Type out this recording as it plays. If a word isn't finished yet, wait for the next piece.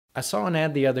I saw an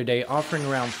ad the other day offering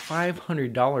around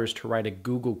 $500 to write a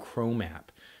Google Chrome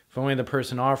app. If only the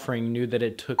person offering knew that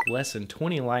it took less than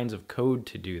 20 lines of code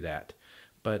to do that.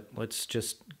 But let's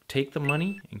just take the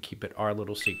money and keep it our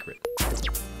little secret.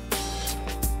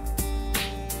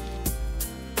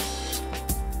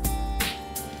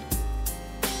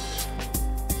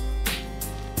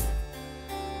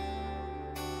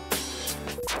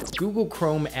 Google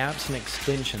Chrome apps and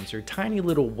extensions are tiny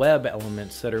little web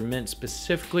elements that are meant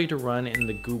specifically to run in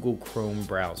the Google Chrome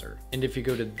browser. And if you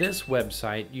go to this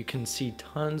website, you can see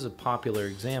tons of popular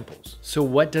examples. So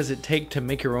what does it take to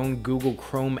make your own Google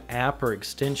Chrome app or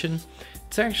extension?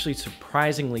 It's actually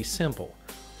surprisingly simple.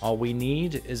 All we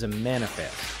need is a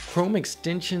manifest. Chrome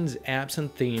extensions, apps,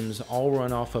 and themes all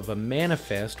run off of a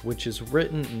manifest, which is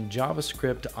written in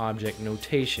JavaScript Object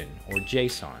Notation, or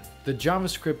JSON. The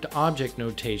JavaScript Object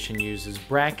Notation uses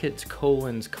brackets,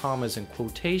 colons, commas, and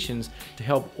quotations to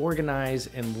help organize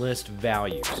and list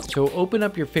values. So open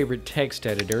up your favorite text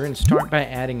editor and start by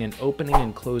adding an opening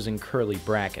and closing curly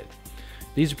bracket.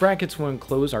 These brackets will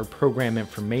enclose our program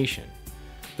information.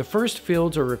 The first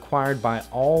fields are required by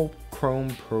all Chrome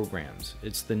programs.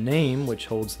 It's the name, which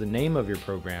holds the name of your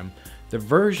program, the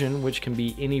version, which can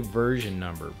be any version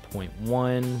number, 0.1,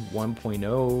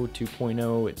 1.0,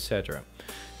 2.0, etc.,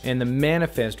 and the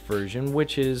manifest version,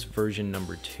 which is version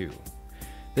number 2.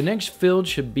 The next field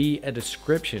should be a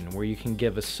description where you can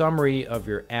give a summary of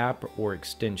your app or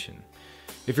extension.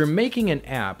 If you're making an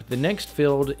app, the next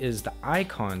field is the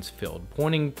icons field,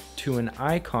 pointing to an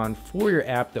icon for your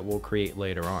app that we'll create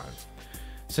later on.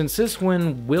 Since this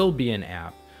one will be an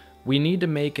app, we need to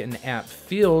make an app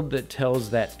field that tells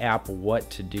that app what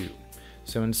to do.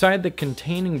 So inside the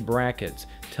containing brackets,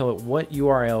 tell it what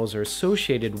URLs are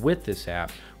associated with this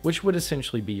app, which would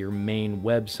essentially be your main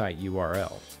website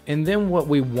URL. And then what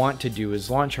we want to do is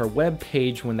launch our web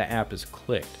page when the app is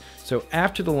clicked. So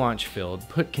after the launch field,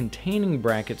 put containing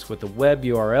brackets with the web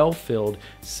URL field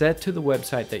set to the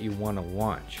website that you want to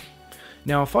launch.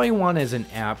 Now, if all you want is an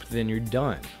app, then you're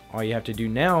done. All you have to do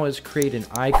now is create an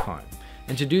icon.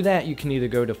 And to do that, you can either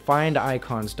go to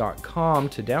findicons.com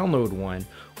to download one,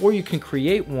 or you can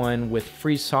create one with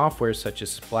free software such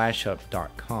as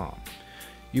splashup.com.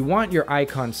 You want your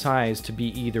icon size to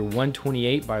be either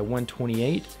 128 by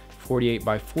 128, 48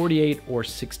 by 48, or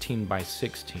 16 by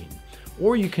 16.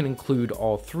 Or you can include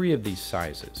all three of these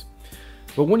sizes.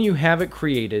 But when you have it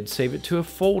created, save it to a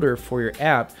folder for your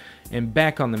app, and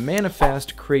back on the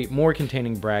manifest, create more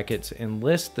containing brackets and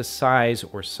list the size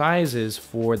or sizes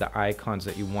for the icons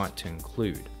that you want to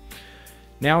include.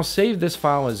 Now save this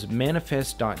file as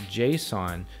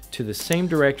manifest.json to the same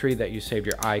directory that you saved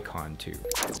your icon to.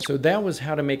 So that was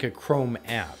how to make a Chrome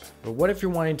app. But what if you're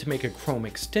wanting to make a Chrome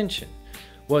extension?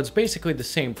 Well, it's basically the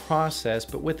same process,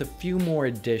 but with a few more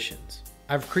additions.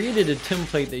 I've created a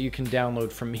template that you can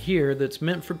download from here that's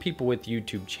meant for people with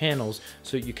YouTube channels,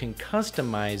 so you can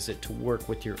customize it to work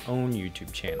with your own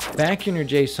YouTube channel. Back in your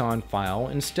JSON file,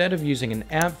 instead of using an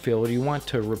app field, you want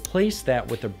to replace that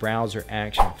with a browser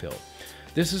action field.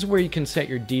 This is where you can set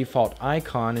your default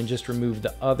icon and just remove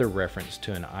the other reference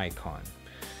to an icon.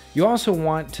 You also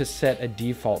want to set a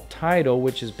default title,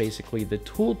 which is basically the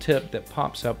tooltip that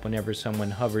pops up whenever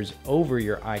someone hovers over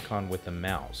your icon with a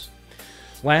mouse.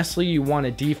 Lastly, you want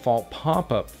a default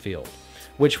pop-up field,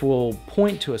 which will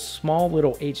point to a small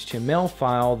little HTML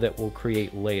file that we'll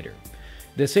create later.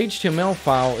 This HTML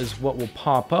file is what will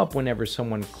pop up whenever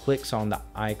someone clicks on the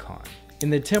icon. In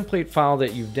the template file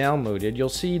that you've downloaded, you'll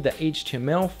see the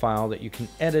HTML file that you can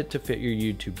edit to fit your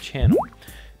YouTube channel.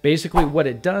 Basically, what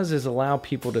it does is allow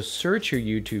people to search your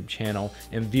YouTube channel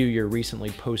and view your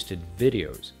recently posted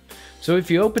videos. So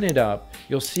if you open it up,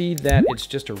 you'll see that it's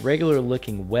just a regular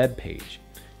looking web page.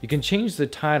 You can change the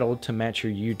title to match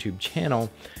your YouTube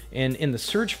channel, and in the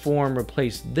search form,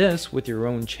 replace this with your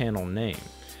own channel name.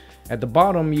 At the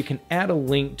bottom, you can add a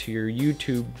link to your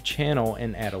YouTube channel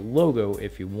and add a logo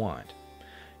if you want.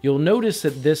 You'll notice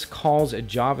that this calls a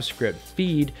JavaScript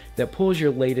feed that pulls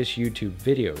your latest YouTube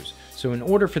videos. So in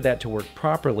order for that to work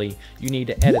properly, you need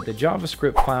to edit the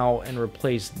JavaScript file and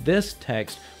replace this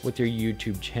text with your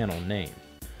YouTube channel name.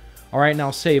 Alright,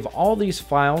 now save all these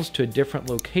files to a different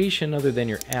location other than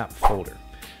your app folder.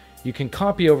 You can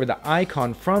copy over the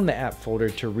icon from the app folder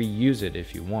to reuse it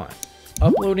if you want.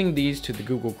 Uploading these to the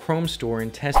Google Chrome store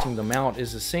and testing them out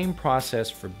is the same process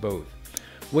for both.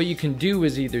 What you can do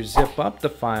is either zip up the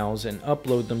files and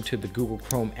upload them to the Google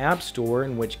Chrome App Store,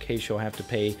 in which case you'll have to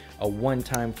pay a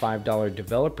one-time $5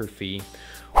 developer fee,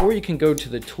 or you can go to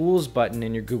the Tools button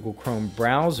in your Google Chrome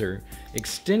browser,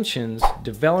 Extensions,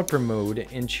 Developer Mode,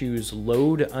 and choose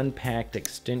Load Unpacked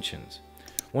Extensions.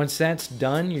 Once that's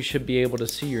done, you should be able to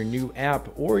see your new app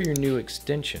or your new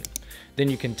extension. Then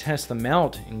you can test them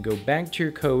out and go back to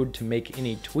your code to make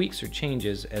any tweaks or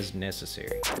changes as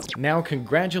necessary. Now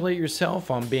congratulate yourself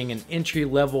on being an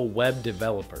entry-level web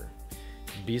developer.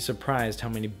 You'd be surprised how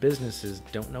many businesses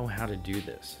don't know how to do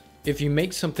this. If you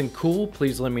make something cool,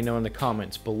 please let me know in the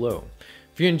comments below.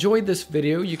 If you enjoyed this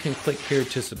video, you can click here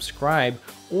to subscribe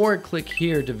or click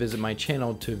here to visit my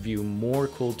channel to view more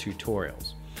cool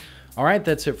tutorials. Alright,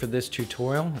 that's it for this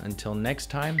tutorial. Until next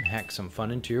time, hack some fun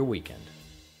into your weekend.